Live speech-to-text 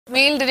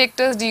male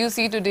directors do you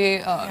see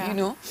today,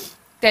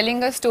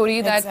 telling a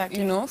story that,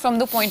 from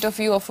the point of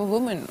view of a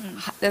woman?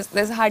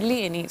 There's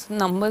hardly any. So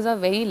numbers are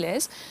very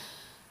less.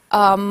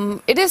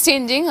 It is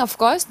changing, of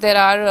course. There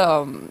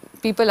are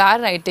people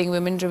are writing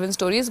women-driven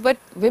stories, but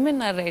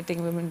women are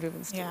writing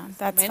women-driven stories. Yeah,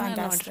 that's Men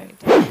fantastic.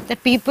 are not writing.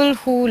 That people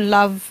who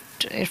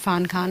loved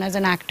Irfan Khan as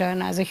an actor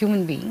and as a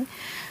human being,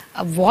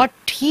 what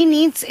he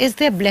needs is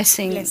their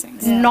blessings,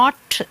 not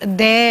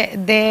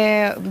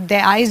their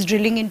eyes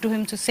drilling into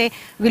him to say,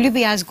 will you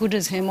be as good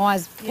as him or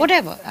as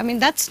whatever. I mean,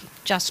 that's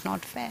just not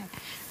fair.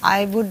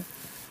 I would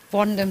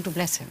want them to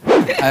bless him.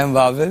 I am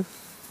Babil.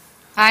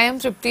 I am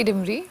Triptii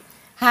Dimri.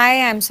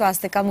 Hi, I'm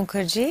Swastika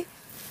Mukherjee.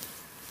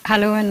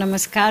 Hello and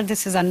namaskar.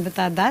 This is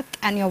Anvitaa Dutt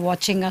and you're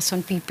watching us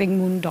on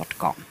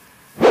PeepingMoon.com.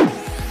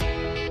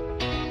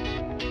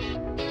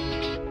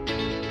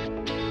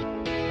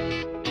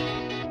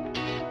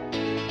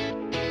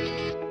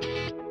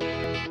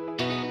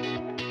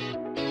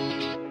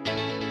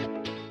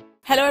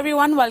 Hello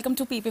everyone, welcome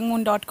to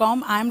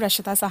PeepingMoon.com. I'm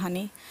Rashita,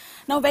 Sahni.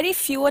 Now, very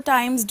few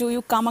times do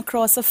you come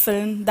across a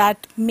film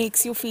that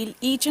makes you feel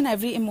each and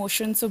every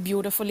emotion so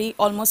beautifully,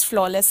 almost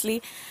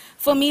flawlessly.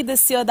 For me,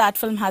 this year, that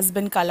film has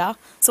been Qala.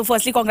 So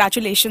firstly,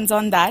 congratulations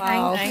on that.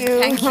 Wow.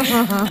 Thank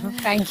you.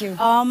 Thank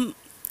you.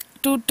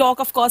 To talk,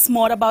 of course,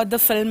 more about the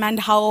film and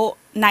how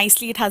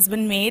nicely it has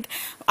been made,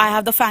 I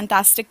have the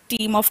fantastic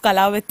team of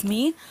Qala with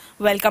me,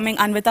 welcoming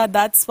Anvitaa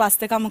Dutt,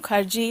 Swastika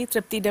Mukherjee,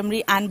 Triptii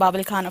Dimri and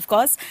Babil Khan, of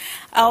course.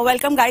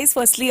 Welcome, guys.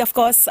 Firstly, of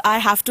course, I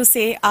have to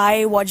say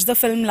I watched the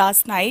film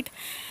last night.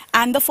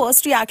 And the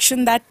first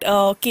reaction that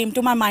came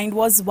to my mind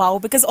was wow,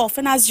 because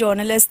often as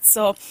journalists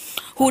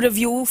who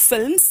review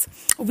films,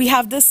 we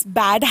have this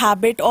bad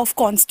habit of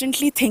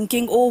constantly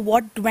thinking, oh,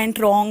 what went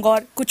wrong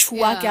or kuch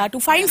hua kya, to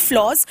find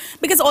flaws,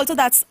 because also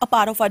that's a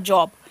part of our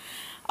job.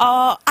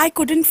 I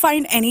couldn't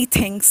find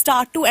anything.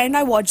 Start to end,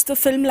 I watched the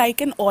film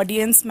like an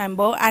audience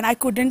member, and I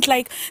couldn't,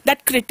 like,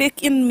 that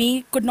critic in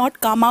me could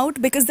not come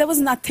out because there was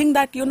nothing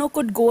that,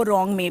 could go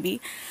wrong maybe.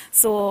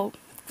 So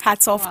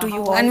hats off to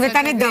you all.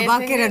 Anvitaa ने दबा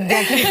के रख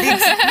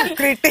दिया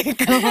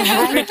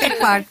critic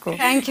part को.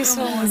 Thank you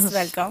so much.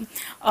 Welcome.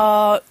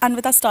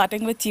 Anvitaa,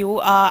 starting with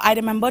you. I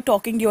remember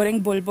talking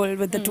during Bulbul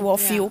with the two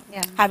of you,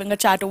 having a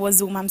chat over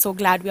Zoom. I'm so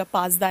glad we are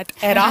past that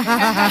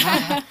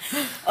era.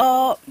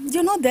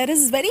 There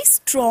is very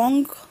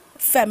strong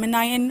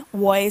feminine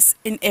voice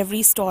in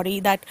every story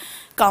that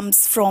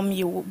comes from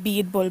you, be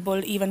it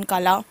Bulbul, even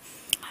Qala.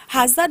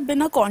 Has that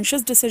been a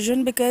conscious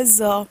decision?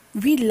 Because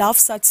we love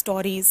such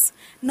stories.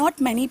 Not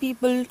many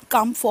people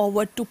come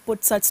forward to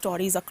put such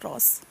stories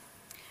across.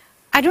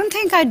 I don't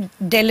think I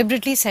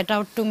deliberately set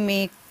out to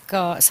make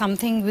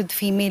something with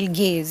female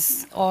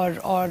gaze or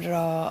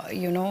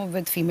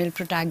with female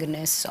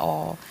protagonists,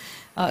 or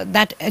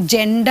that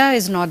agenda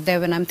is not there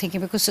when I'm thinking,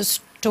 because a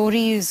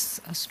story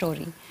is a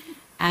story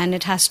and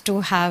it has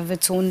to have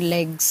its own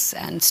legs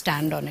and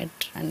stand on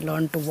it and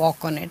learn to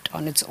walk on it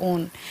on its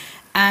own.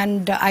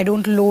 And I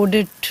don't load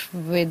it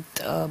with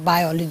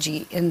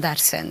biology in that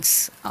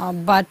sense.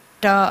 But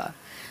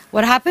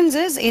what happens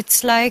is,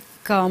 it's like,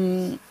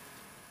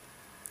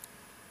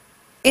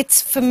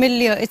 it's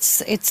familiar,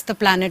 it's the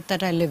planet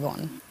that I live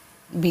on,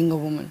 being a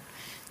woman.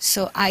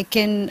 So I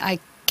can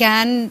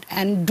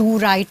and do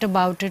write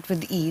about it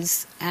with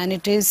ease, and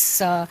it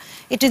is,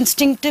 it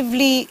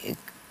instinctively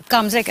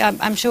comes. Like,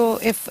 I'm sure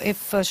if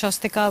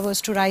Swastika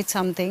was to write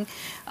something,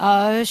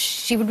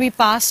 she would be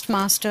past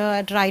master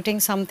at writing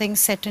something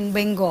set in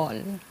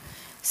Bengal,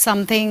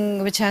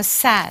 something which has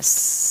sass,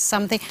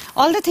 something,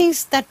 all the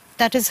things that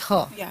is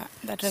her. Yeah,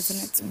 that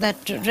resonates.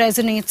 That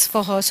resonates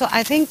for her. So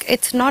I think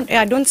it's not,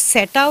 I don't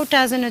set out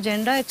as an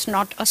agenda. It's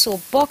not a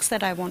soapbox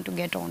that I want to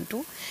get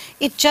onto.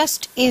 It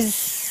just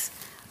is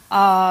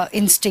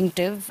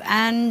instinctive,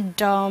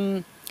 and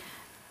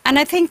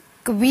I think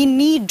we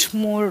need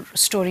more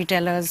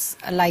storytellers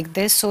like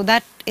this, so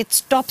that it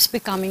stops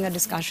becoming a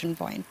discussion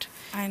point.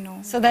 I know.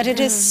 So that it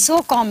is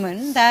so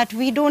common that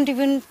we don't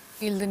even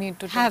Feel the need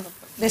to have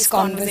this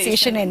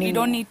conversation anymore. We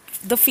don't need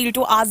the feel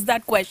to ask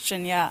that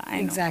question. Yeah, I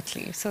know.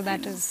 Exactly. So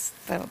that is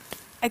the...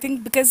 I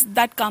think because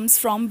that comes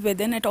from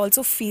within, it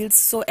also feels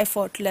so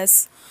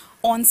effortless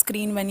on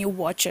screen when you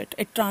watch it.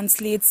 It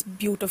translates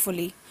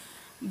beautifully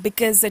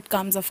because it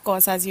comes, of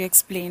course, as you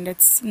explained,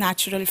 it's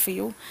natural for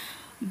you.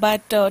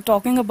 But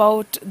talking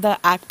about the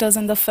actors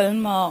in the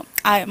film, my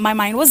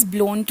mind was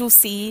blown to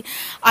see.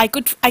 I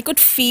could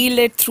feel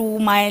it through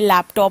my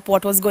laptop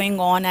what was going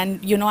on,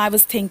 and I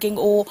was thinking,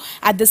 oh,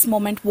 at this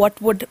moment, what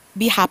would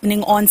be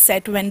happening on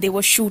set when they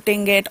were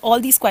shooting it? All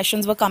these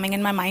questions were coming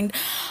in my mind.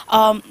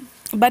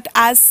 But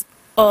as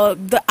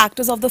the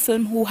actors of the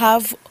film who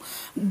have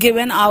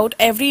given out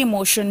every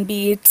emotion,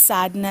 be it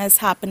sadness,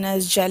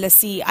 happiness,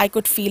 jealousy, I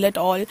could feel it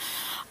all.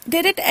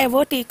 Did it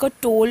ever take a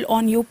toll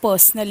on you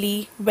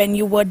personally when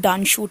you were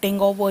done shooting,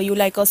 or were you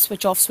like a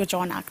switch off, switch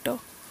on actor?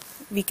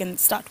 We can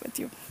start with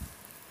you.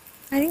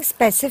 I think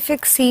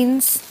specific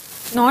scenes,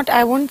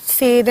 I won't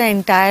say the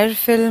entire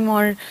film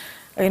or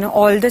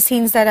all the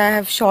scenes that I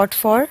have shot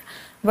for,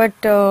 but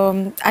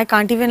I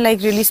can't even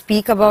like really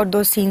speak about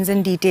those scenes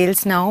in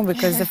details now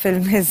because the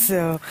film is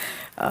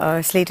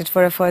slated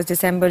for a 1st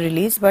December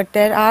release. But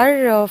there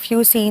are a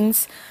few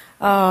scenes.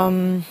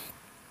 One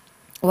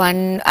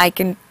I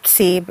can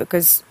say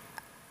because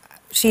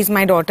she's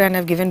my daughter and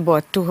I've given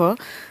birth to her,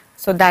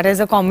 so that is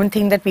a common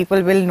thing that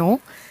people will know.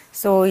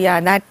 So yeah,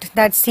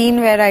 that scene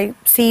where I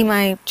see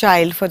my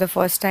child for the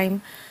first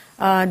time,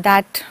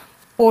 that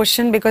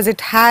portion, because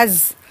it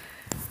has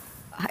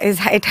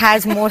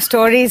more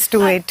stories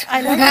to it.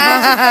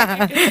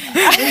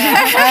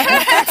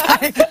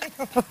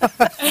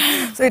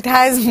 So it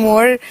has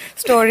more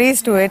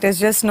stories to it. It's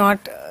just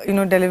not,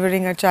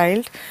 delivering a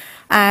child.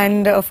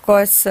 And of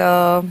course,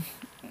 there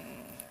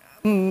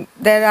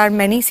are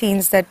many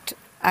scenes that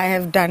I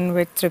have done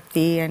with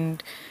Tripti,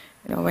 and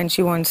when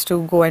she wants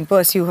to go and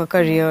pursue her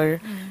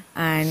career,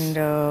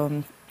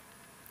 and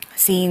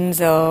scenes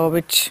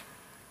which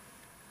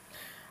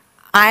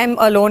I'm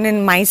alone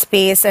in my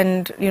space,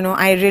 and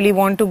I really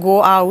want to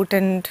go out,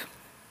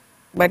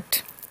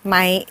 but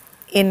my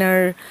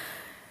inner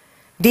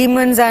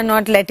demons are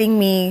not letting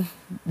me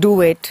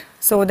do it.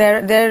 So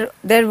there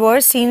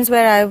were scenes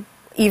where I,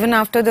 even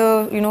after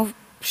the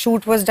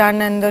shoot was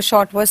done and the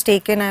shot was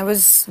taken, I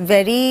was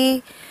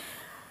very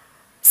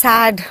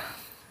sad.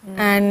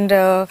 And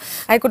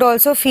I could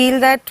also feel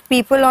that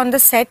people on the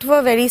set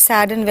were very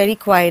sad and very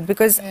quiet,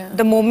 because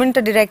the moment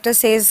the director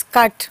says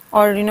cut,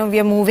 or we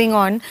are moving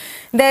on,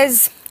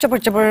 there's chapar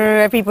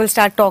chapar, people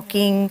start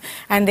talking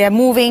and they are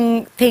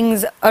moving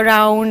things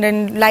around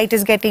and light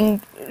is getting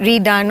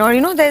redone,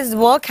 or there's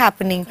work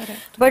happening. Correct.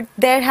 But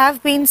there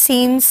have been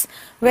scenes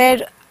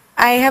where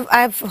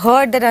I've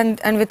heard that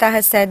Anvitaa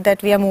has said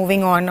that we are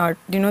moving on, or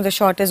the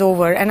shot is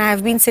over, and I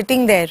have been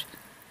sitting there,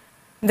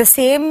 the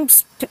same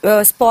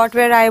spot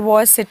where I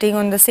was sitting,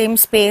 on the same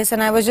space,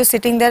 and I was just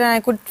sitting there, and I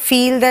could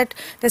feel that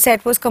the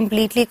set was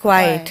completely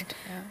quiet.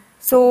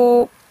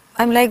 So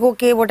I'm like,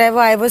 okay, whatever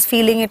I was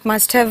feeling, it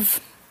must have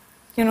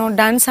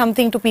done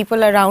something to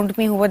people around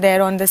me who were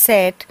there on the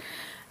set.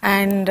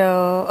 And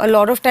a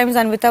lot of times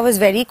Anvitaa was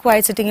very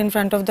quiet sitting in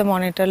front of the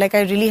monitor. Like,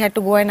 I really had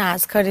to go and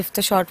ask her if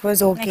the shot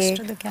was okay. Next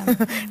to the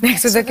camera.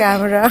 Next to the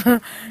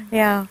camera.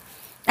 Yeah.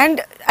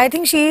 And I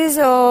think she is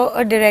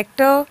a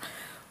director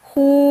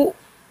who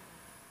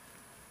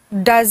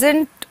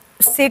doesn't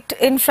sit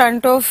in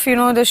front of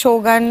the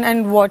Shogun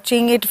and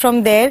watching it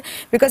from there,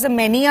 because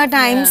many a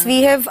times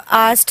we have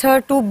asked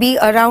her to be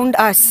around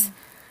us,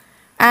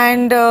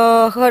 and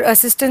her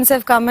assistants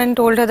have come and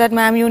told her that,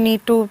 ma'am, you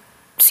need to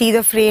see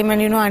the frame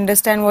and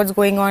understand what's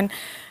going on.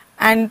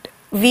 And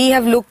we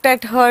have looked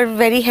at her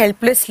very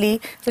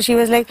helplessly, so she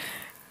was like,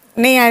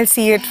 "Nay, I'll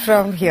see it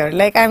from here.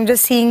 Like, I'm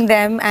just seeing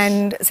them,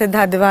 and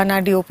Siddharth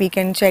Divana DOP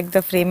can check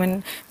the frame."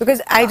 And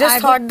because I just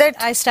thought that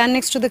I stand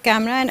next to the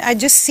camera and I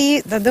just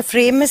see that the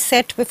frame is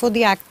set before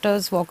the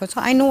actors walk out.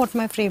 So I know what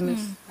my frame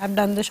is. I've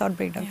done the shot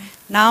breakdown.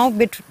 Now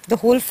the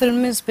whole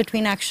film is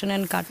between action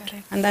and cut,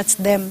 and that's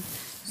them.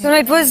 So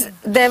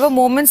there were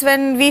moments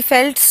when we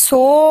felt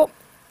so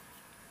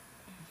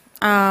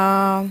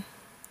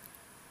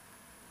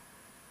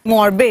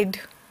morbid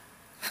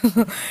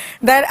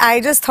that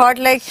I just thought,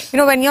 like,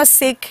 when you're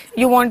sick,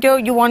 you want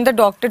the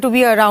doctor to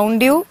be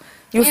around you.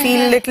 You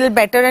feel a little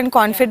better and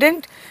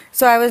confident.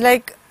 So I was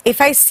like,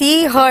 if I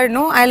see her,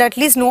 I'll at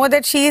least know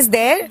that she is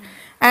there,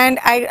 and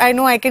I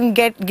know I can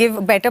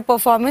give better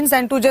performance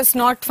than to just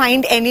not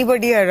find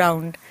anybody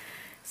around.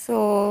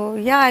 So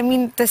yeah, I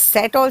mean, the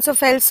set also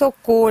felt so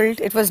cold.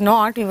 It was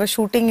not. We were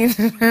shooting in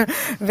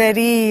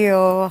very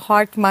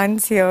hot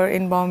months here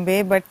in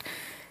Bombay, but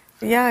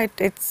yeah,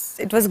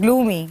 it was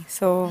gloomy.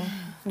 So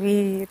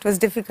it was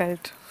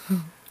difficult.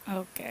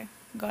 Okay,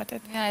 got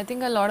it. Yeah, I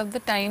think a lot of the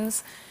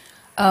times,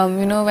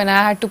 when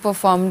I had to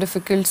perform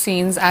difficult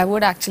scenes, I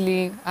would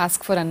actually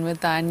ask for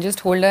Anvitaa and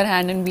just hold her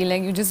hand and be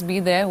like, you just be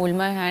there, hold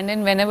my hand,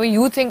 and whenever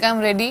you think I'm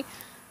ready,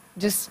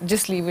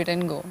 just leave it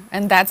and go.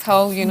 And that's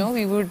how,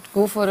 we would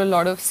go for a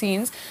lot of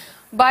scenes.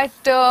 But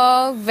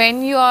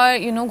when you are,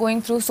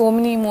 going through so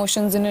many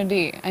emotions in a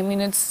day, I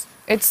mean,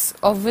 it's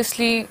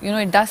obviously,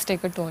 it does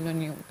take a toll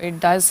on you. It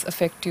does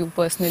affect you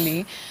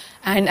personally.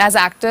 And as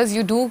actors,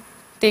 you do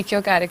take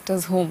your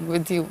characters home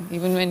with you,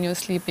 even when you're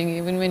sleeping,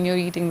 even when you're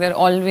eating, they're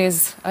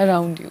always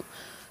around you.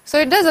 So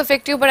it does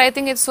affect you, but I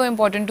think it's so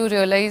important to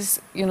realize,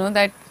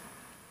 that,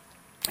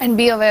 and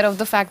be aware of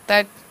the fact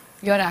that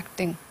you're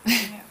acting.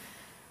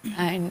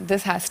 And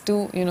this has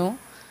to,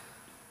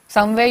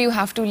 somewhere you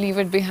have to leave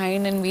it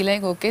behind and be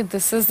like, okay,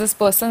 this is this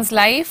person's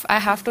life. I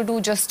have to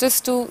do justice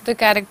to the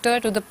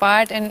character, to the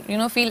part, and,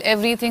 feel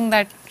everything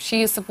that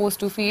she is supposed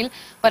to feel.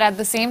 But at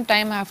the same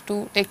time, I have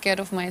to take care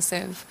of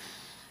myself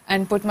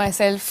and put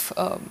myself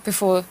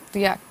before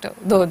the actor,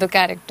 the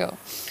character.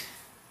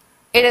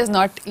 It is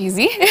not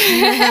easy.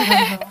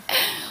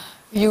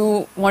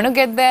 You want to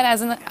get there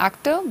as an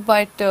actor,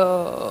 but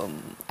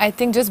I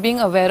think just being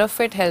aware of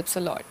it helps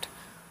a lot.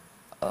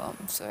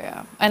 So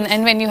yeah,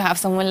 and when you have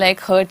someone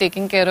like her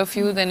taking care of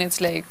you, then it's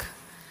like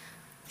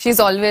She's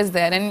always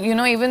there, and you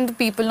know, even the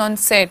people on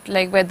set,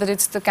 like whether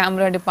it's the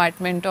camera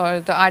department or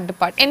the art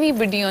department,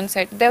 anybody on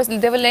set,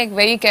 they were like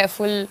very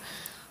careful,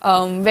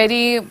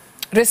 very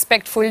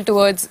respectful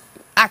towards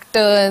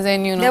actors,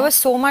 and you know. There was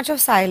so much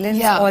of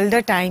silence all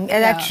the time,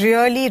 and that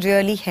really,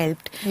 really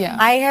helped. Yeah.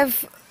 I have,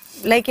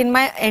 like in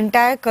my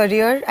entire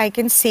career, I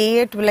can say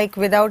it like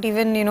without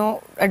even, you know,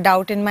 a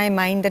doubt in my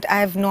mind that I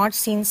have not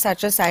seen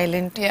such a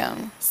silent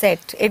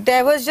set.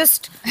 There was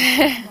just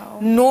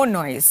no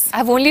noise.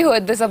 I've only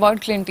heard this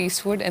about Clint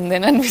Eastwood and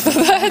then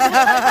Anvitaa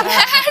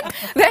Dutt.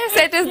 Their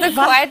set is the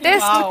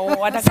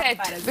quietest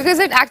set, because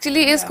it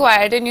actually is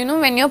quiet, and you know,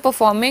 when you're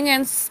performing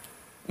and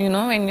you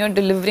know, when you're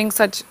delivering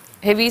such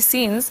heavy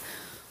scenes,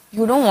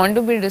 you don't want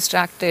to be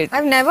distracted.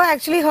 I've never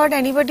actually heard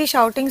anybody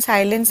shouting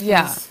silence, please.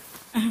 Yeah.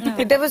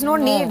 There was no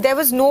need. There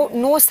was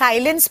no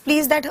silence,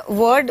 please. That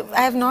word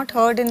I have not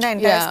heard in the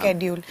entire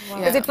schedule.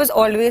 Because it was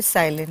always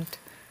silent.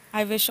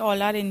 I wish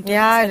all our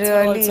interns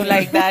were also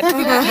like that.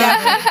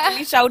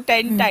 We shout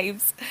 10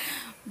 times.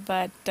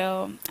 But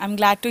I'm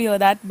glad to hear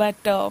that. But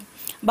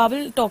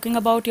Babil, talking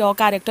about your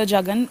character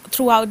Jagan,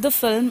 throughout the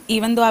film,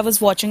 even though I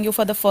was watching you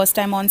for the first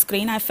time on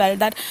screen, I felt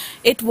that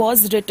it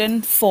was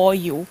written for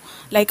you.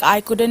 Like, I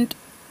couldn't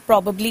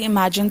probably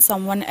imagine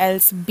someone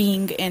else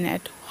being in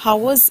it. How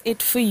was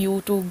it for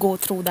you to go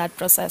through that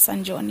process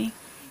and journey?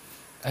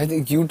 I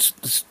think you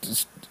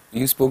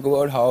spoke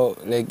about how,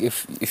 like,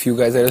 if you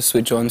guys are a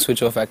switch on,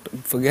 switch off actor,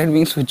 forget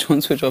being switch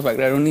on, switch off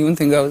actor. I don't even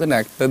think I was an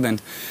actor then,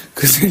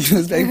 because it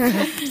was like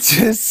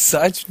just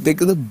such, like,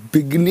 the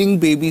beginning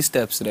baby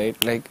steps, right?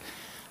 Like,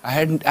 I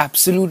had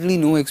absolutely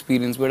no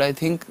experience, but I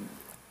think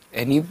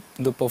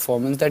the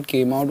performance that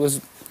came out was,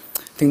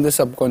 I think, the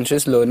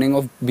subconscious learning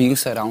of being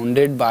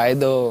surrounded by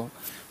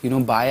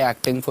by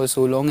acting for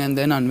so long, and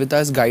then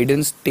Anvita's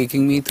guidance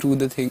taking me through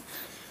the thing.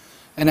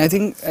 And I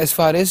think as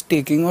far as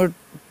taking a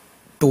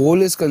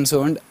toll is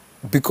concerned,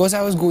 because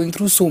I was going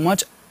through so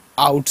much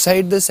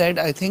outside the set,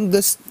 I think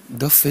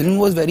the film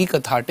was very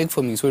cathartic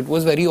for me. So it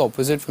was very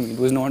opposite for me. It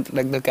was not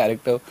like the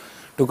character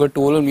took a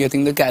toll on me. I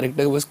think the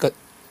character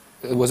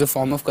was a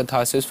form of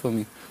catharsis for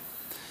me.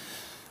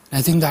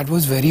 I think that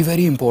was very,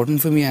 very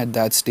important for me at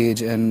that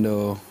stage.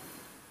 And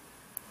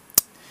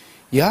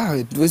yeah,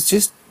 it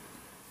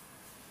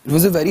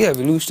was a very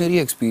evolutionary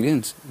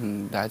experience.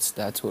 And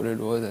that's what it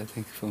was, I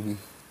think, for me.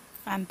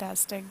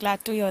 Fantastic.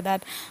 Glad to hear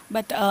that.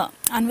 But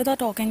Anvita,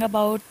 talking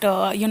about,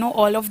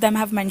 all of them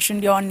have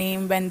mentioned your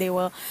name when they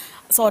were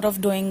sort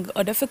of doing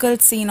a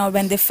difficult scene or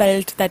when they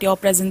felt that your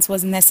presence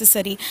was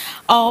necessary.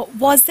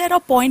 Was there a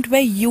point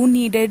where you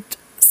needed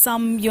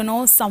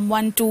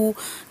someone to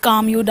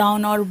calm you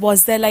down, or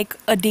was there like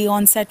a day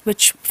on set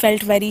which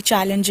felt very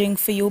challenging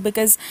for you?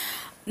 Because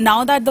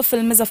now that the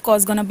film is of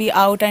course going to be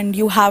out and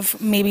you have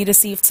maybe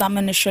received some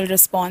initial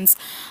response,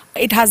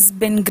 it has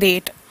been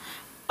great.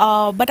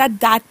 But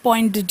at that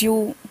point, did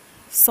you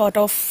sort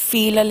of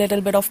feel a little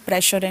bit of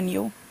pressure in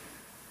you?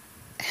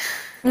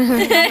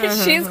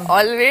 She's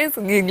always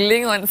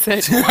giggling on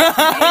set.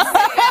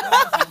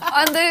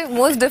 On the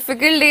most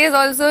difficult days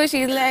also,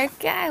 she's like,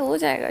 "Kya ho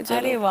jayega,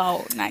 chalo." Arey,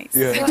 wow, nice.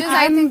 Yeah.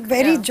 I'm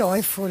very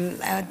joyful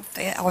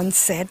on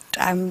set.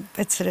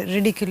 It's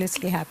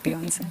ridiculously happy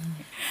on set.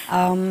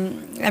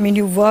 I mean,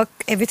 you work,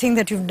 everything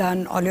that you've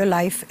done all your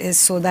life is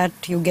so that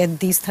you get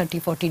these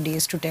 30-40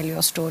 days to tell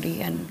your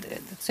story, and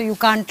so you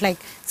can't like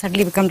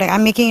suddenly become like,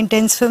 I'm making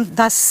intense film,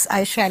 thus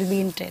I shall be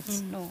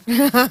intense. No.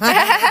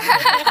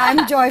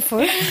 I'm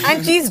joyful.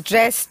 And she's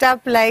dressed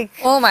up like,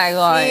 oh my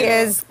God, she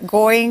is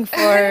going for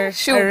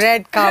a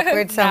red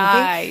carpet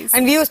something. Nice.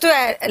 And we used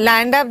to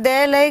land up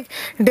there like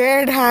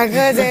dead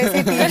haggers, aise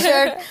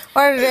t-shirt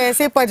or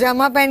aise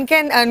pajama pehen ke,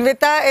 and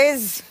Anvita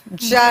is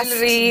just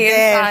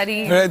there.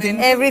 But I think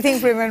everything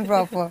prim and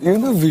proper. You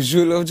know, the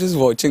visual of just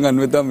watching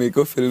Anvita make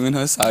a film in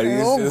her sari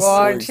is just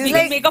God, so she's You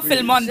like, can make a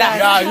film on that.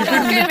 yeah, you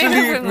can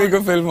literally make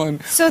a film on.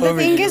 So the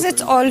thing is,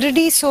 it's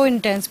already so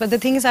intense, but the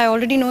thing is, I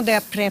already know they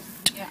are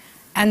prepped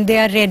and they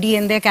are ready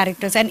in their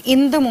characters. And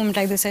in the moment,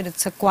 like they said,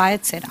 it's a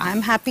quiet set.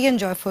 I'm happy and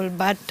joyful,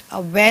 but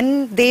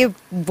when they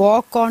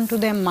walk onto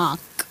their mark,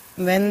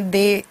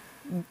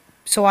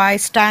 so I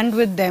stand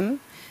with them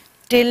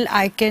till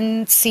I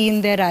can see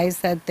in their eyes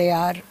that they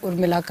are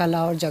Urmila,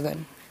 Qala or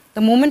Jagan.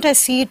 The moment I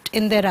see it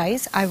in their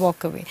eyes, I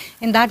walk away.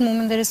 In that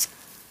moment, there is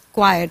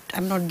quiet.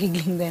 I'm not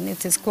giggling then.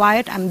 It is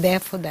quiet. I'm there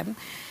for them.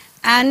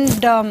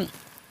 And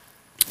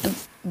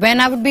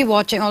when I would be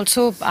watching,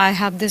 also I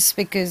have this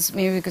because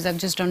I've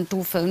just done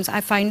 2 films.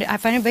 I find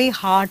it very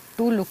hard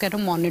to look at a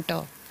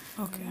monitor,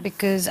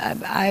 because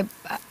I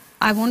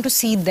want to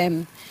see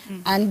them,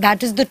 and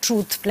that is the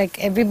truth. Like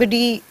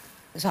everybody,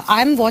 so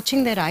I'm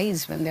watching their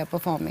eyes when they are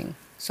performing.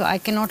 So I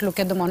cannot look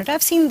at the monitor.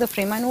 I've seen the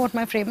frame. I know what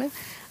my frame is.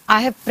 I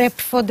have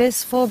prepped for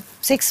this for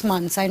 6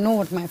 months. I know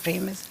what my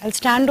frame is. I'll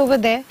stand over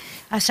there.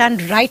 I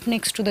stand right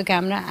next to the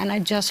camera and I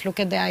just look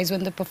at their eyes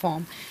when they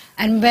perform.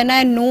 And when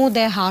I know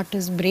their heart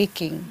is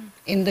breaking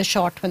in the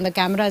shot, when the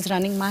camera is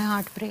running, my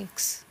heart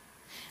breaks.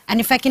 And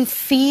if I can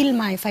feel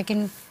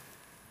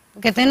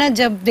कहते हैं ना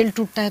जब दिल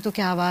टूटता है तो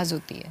क्या आवाज़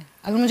होती है,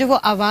 अगर मुझे वो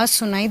आवाज़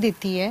सुनाई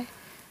देती है,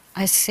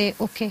 I say,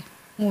 okay,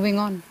 moving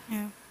on.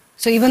 Yeah.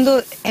 So even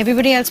though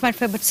everybody else might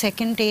feel, but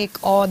second take,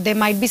 or there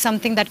might be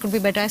something that could be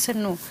better, I said,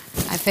 no,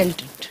 I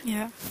felt it.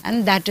 Yeah.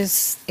 And that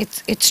is,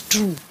 it's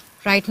true.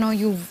 Right now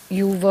you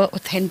were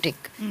authentic,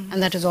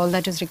 and that is all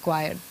that is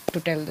required to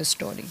tell this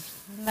story.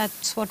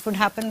 That's what would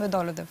happen with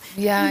all of them.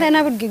 Yeah. And then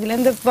I would giggle.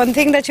 And the one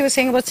thing that you were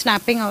saying about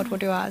snapping out,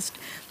 what you asked,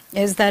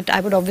 is that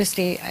I would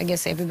obviously, I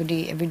guess every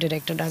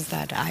director does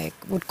that. I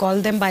would call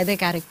them by their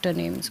character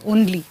names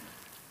only.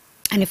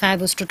 And if I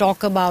was to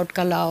talk about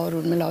Qala or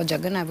Urmila or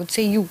Jagan, I would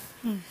say you.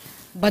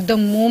 But the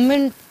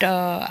moment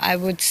I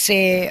would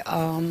say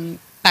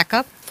pack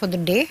up for the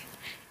day,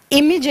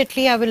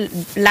 immediately I will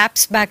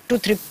lapse back to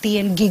Tripti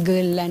and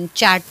giggle and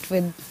chat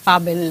with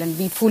Babil and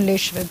be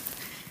foolish with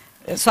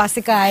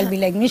Swastika. I'll be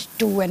like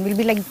Nishtu, and we'll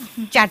be like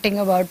chatting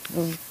about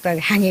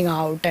hanging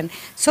out, and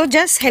so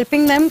just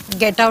helping them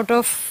get out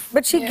of.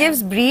 But she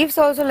gives briefs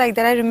also like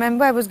that. I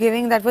remember I was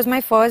giving, that was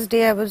my first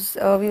day.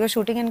 We were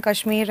shooting in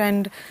Kashmir,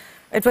 and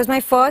it was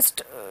my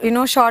first,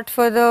 shot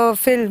for the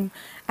film.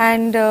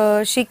 And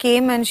she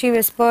came and she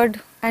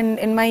whispered and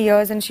in my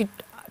ears, and she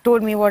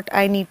told me what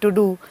I need to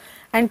do.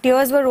 And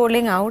tears were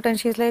rolling out, and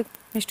she's like,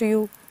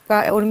 Nishtu,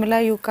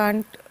 Urmila, you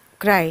can't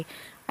cry.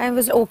 I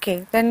was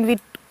okay. Then we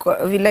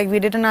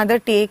did another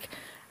take,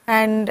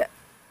 and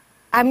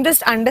I'm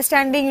just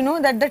understanding,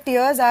 that the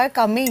tears are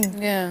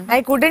coming. Yeah.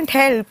 I couldn't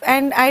help,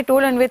 and I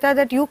told Anvitaa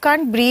that you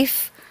can't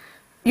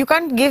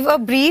give a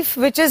brief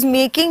which is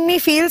making me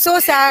feel so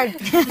sad.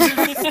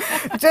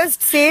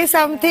 Just say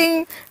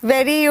something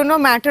very,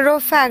 matter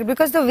of fact,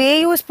 because the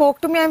way you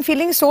spoke to me, I'm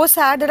feeling so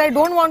sad that I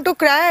don't want to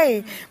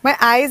cry. My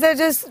eyes are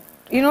just,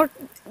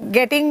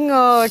 getting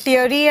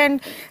teary,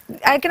 and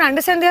I can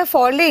understand they are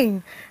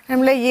falling.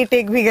 I'm like, ye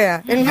take bhi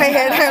gaya. In my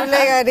head, I'm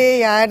like,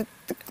 arey yaar,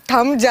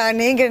 thum ja,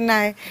 nahi girna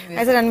hai.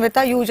 I said,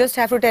 Anvitaa, you just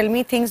have to tell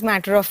me things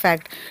matter of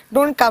fact.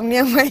 Don't come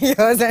near my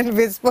ears and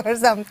whisper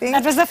something.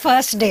 That was the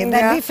first day.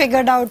 Then we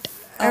figured out.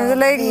 I was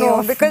like,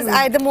 no, because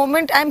the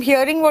moment I'm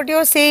hearing what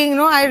you're saying,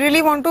 I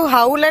really want to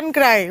howl and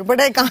cry, but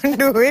I can't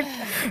do it.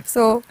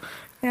 So,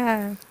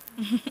 yeah.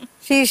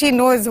 She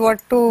knows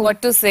what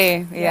to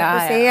say.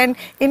 And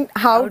in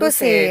how to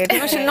say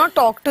it. She'll not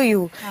talk to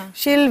you.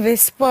 She'll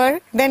whisper,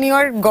 then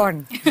you're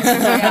gone.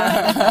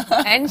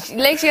 And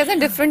she has a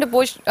different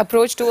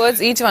approach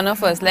towards each one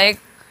of us. Like,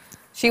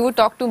 she would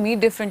talk to me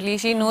differently.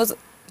 She knows,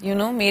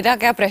 mera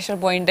kya pressure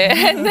point hai.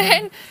 And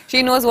then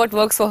she knows what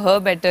works for her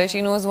better.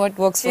 She knows what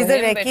works for him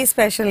better. She's a Reiki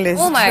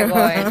specialist. Oh my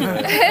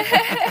God.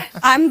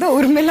 I'm the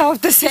Urmila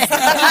of the set.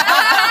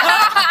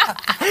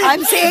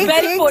 I'm saying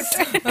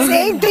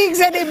things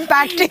and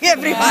impacting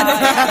everyone. Oh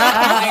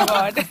my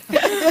God.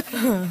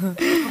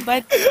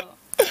 But,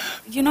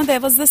 there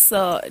was this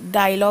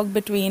dialogue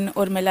between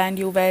Urmila and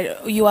you where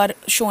you are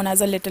shown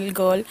as a little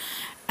girl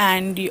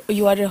and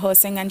you are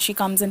rehearsing, and she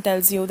comes and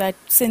tells you that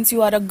since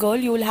you are a girl,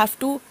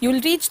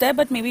 you'll reach there,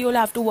 but maybe you'll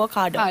have to work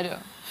harder.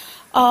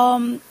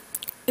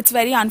 It's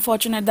very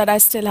unfortunate that I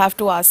still have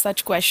to ask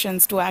such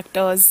questions to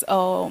actors,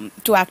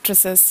 to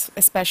actresses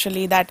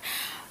especially, that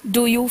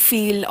do you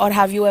feel or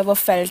have you ever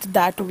felt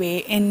that way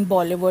in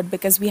Bollywood?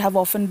 Because we have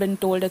often been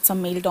told it's a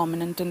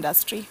male-dominant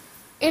industry.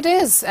 It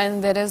is,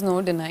 and there is no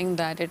denying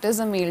that. It is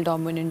a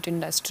male-dominant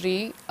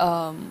industry.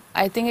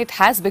 I think it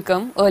has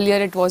become. Earlier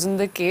it wasn't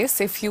the case.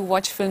 If you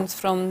watch films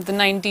from the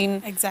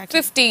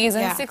 1950s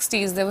and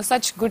 60s, there were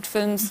such good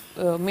films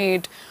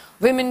made,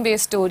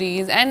 women-based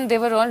stories, and they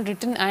were all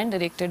written and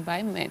directed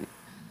by men.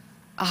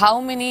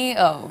 How many...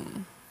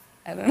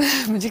 I don't know,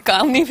 मुझे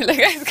काम नहीं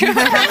मिलेगा इसके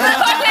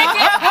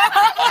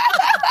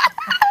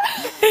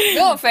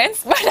No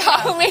offense, but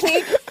how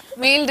many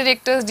male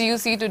directors do you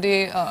see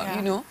today,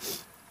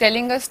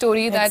 telling a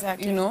story that,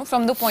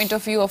 from the point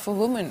of view of a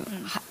woman?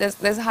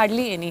 There's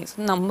hardly any.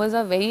 So numbers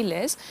are very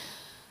less.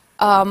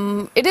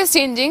 It is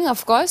changing,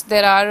 of course.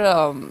 There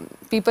are,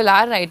 people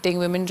are writing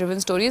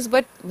women-driven stories,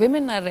 but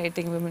women are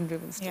writing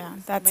women-driven stories. Yeah,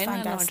 that's Men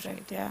fantastic. are not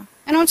writing. Yeah.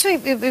 And also,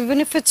 even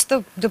if it's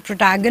the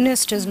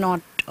protagonist is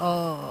not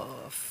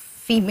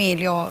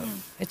female, or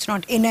it's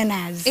not in and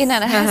as.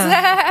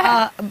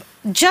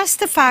 Just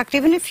the fact,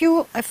 even if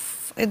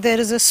there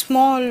is a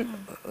small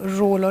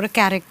role or a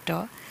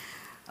character,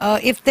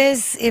 if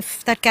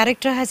that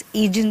character has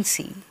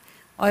agency,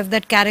 or if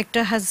that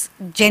character has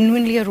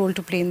genuinely a role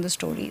to play in the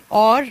story,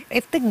 or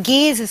if the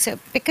gaze is,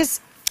 because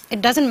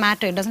it doesn't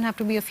matter, it doesn't have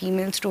to be a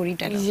female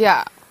storyteller.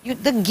 Yeah.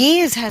 The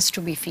gaze has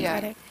to be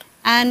female. Yeah.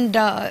 And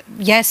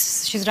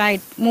yes, she's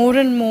right, more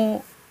and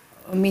more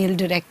male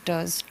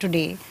directors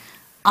today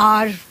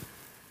are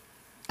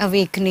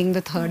awakening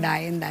the third eye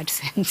in that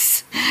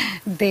sense.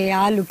 They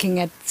are looking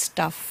at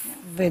stuff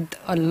with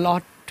a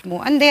lot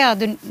more, and they are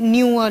the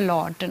newer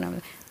lot.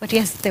 But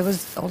yes, there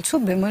was also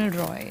Bimal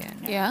Roy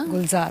and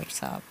Gulzar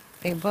Saab.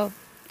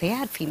 They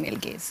had female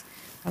gaze.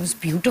 That was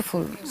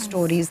beautiful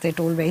stories they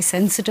told, very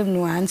sensitive,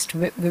 nuanced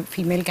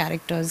female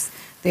characters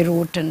they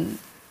wrote and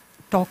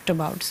talked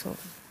about. So.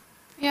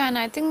 Yeah, and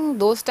I think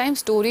those times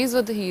stories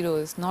were the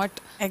heroes, not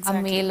a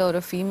male or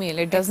a female.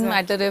 It doesn't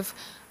matter if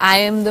I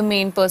am the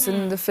main person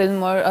in the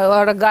film,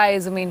 or a guy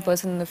is the main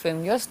person in the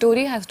film. Your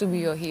story has to be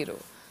your hero.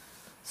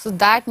 So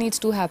that needs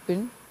to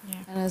happen. Yeah.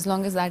 And as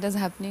long as that is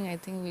happening, I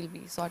think we'll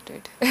be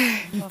sorted.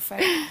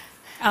 Perfect.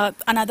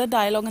 Another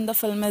dialogue in the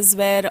film is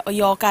where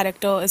your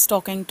character is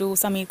talking to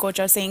Sameer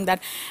Kochhar, saying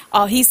that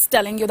he's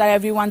telling you that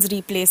everyone's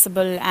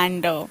replaceable,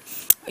 and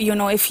you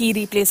know, if he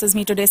replaces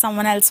me today,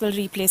 someone else will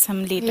replace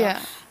him later. Yeah.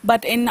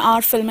 But in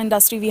our film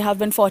industry, we have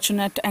been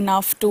fortunate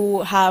enough to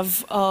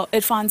have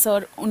Irfan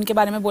sir, unke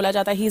bare mein bola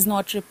jata hai, he's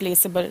not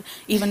replaceable.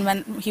 Even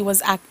when he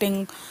was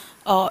acting,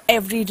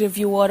 every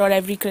reviewer or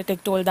every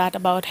critic told that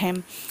about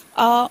him.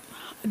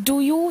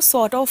 Do you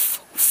sort of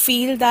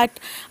feel that,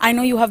 I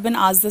know you have been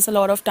asked this a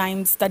lot of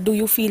times, that do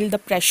you feel the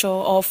pressure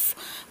of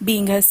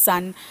being his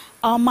son?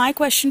 My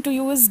question to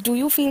you is, do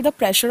you feel the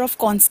pressure of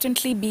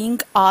constantly being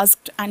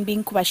asked and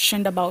being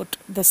questioned about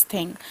this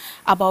thing,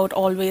 about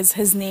always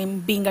his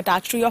name being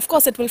attached to you? Of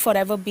course, it will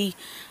forever be,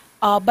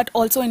 but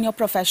also in your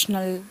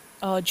professional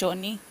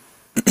journey.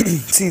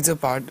 See, it's a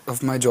part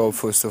of my job,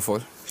 first of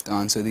all, to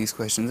answer these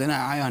questions. And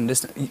I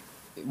understand,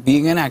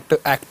 being an actor,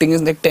 acting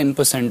is like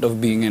 10%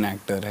 of being an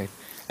actor, right?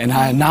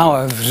 And now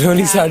I've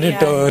really started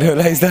to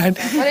realize that.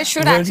 But it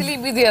should actually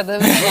be the other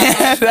way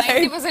around.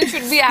 90%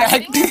 should be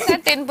acting, and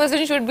that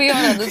 10% should be on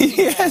other things.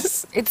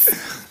 Yes. It's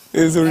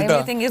ulta.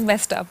 everything is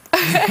messed up.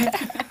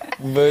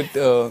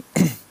 But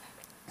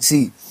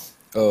see,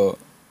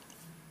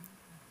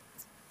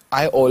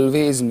 I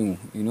always knew,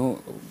 you know,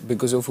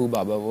 because of who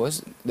Baba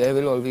was, there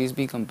will always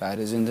be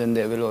comparisons, and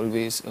there will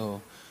always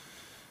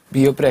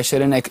be a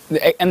pressure and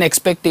an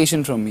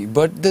expectation from me.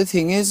 But the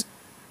thing is,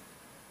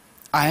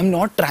 I am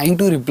not trying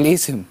to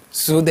replace him.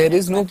 So there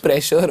is no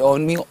pressure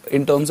on me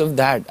in terms of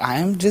that. I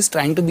am just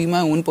trying to be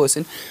my own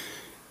person,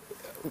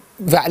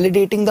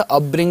 validating the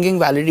upbringing,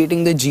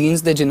 validating the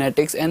genes, the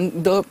genetics,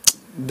 and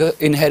the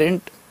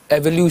inherent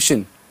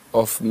evolution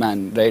of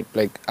man, right?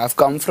 Like, I've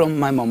come from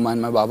my mama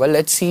and my baba.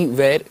 Let's see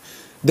where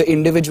the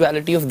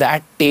individuality of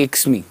that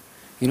takes me.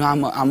 You know,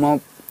 I'm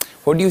a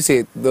what do you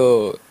say?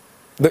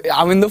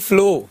 I'm in the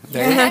flow,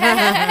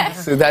 right?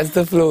 So that's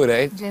the flow,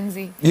 right? Gen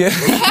Z. Yeah.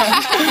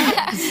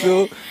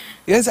 So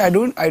yes, I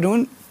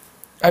don't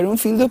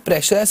feel the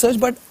pressure as such,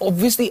 but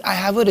obviously I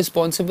have a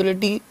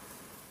responsibility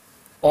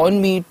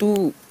on me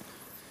to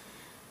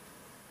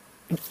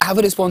have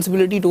a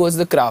responsibility towards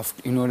the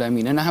craft, you know what I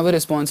mean? And I have a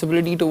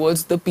responsibility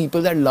towards the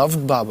people that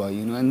loved Baba,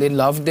 you know, and they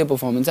loved their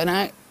performance. And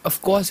I,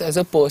 of course, as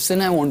a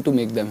person, I want to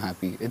make them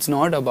happy. It's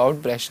not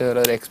about pressure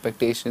or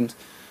expectations.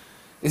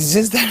 It's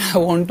just that I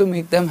want to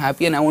make them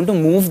happy, and I want to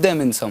move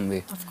them in some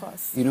way. Of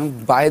course. You know,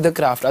 by the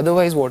craft.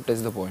 Otherwise, what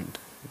is the point?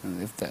 You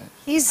know, if that.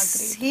 He's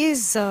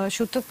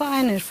Shutapa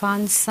and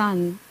Irfan's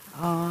son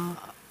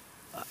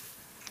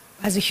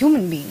as a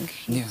human being.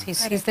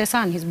 He's their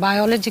son. He's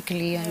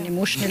biologically and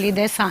emotionally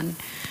their son.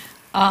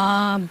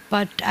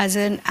 But as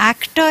an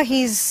actor,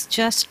 he's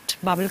just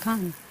Babil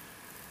Khan.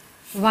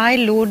 Why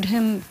load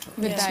him?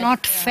 It's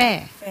not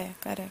fair.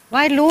 Correct.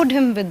 Why load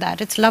him with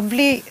that? It's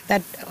lovely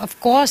that, of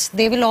course,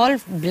 they will all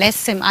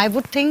bless him. I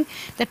would think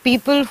that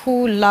people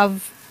who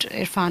loved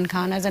Irfan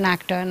Khan as an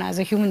actor and as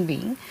a human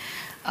being,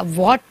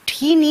 what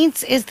he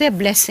needs is their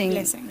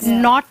blessings,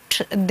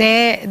 not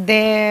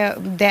their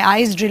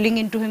eyes drilling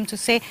into him to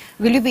say,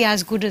 will you be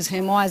as good as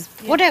him or as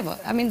whatever.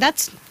 I mean,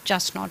 that's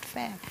just not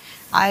fair.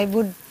 I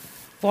would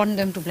want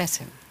them to bless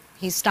him.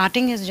 He's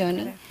starting his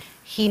journey.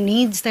 He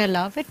needs their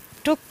love. It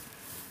took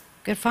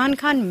Irfan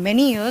Khan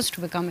many years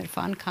to become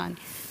Irfan Khan.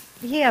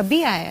 ये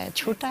अभी आया है,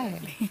 छोटा है,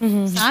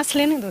 सांस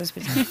लेने दो इस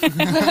पे.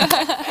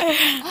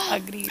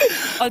 Agreed.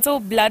 Also,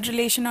 blood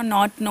relation or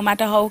not, no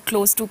matter how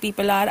close two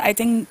people are, I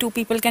think two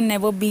people can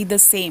never be the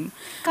same.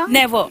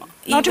 Never.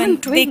 Not even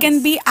twins. They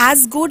can be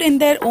as good in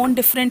their own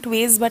different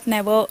ways, but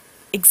never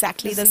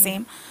exactly the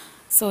same.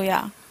 So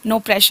yeah, no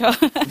pressure.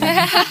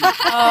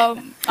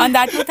 On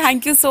that note,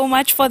 thank you so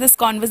much for this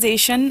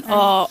conversation.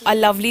 A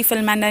lovely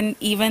film and an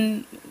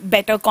even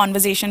better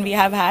conversation we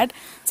have had.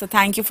 So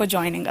thank you for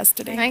joining us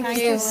today. Thank you.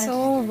 Thank you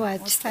so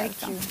much.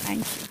 Thank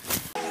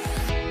you.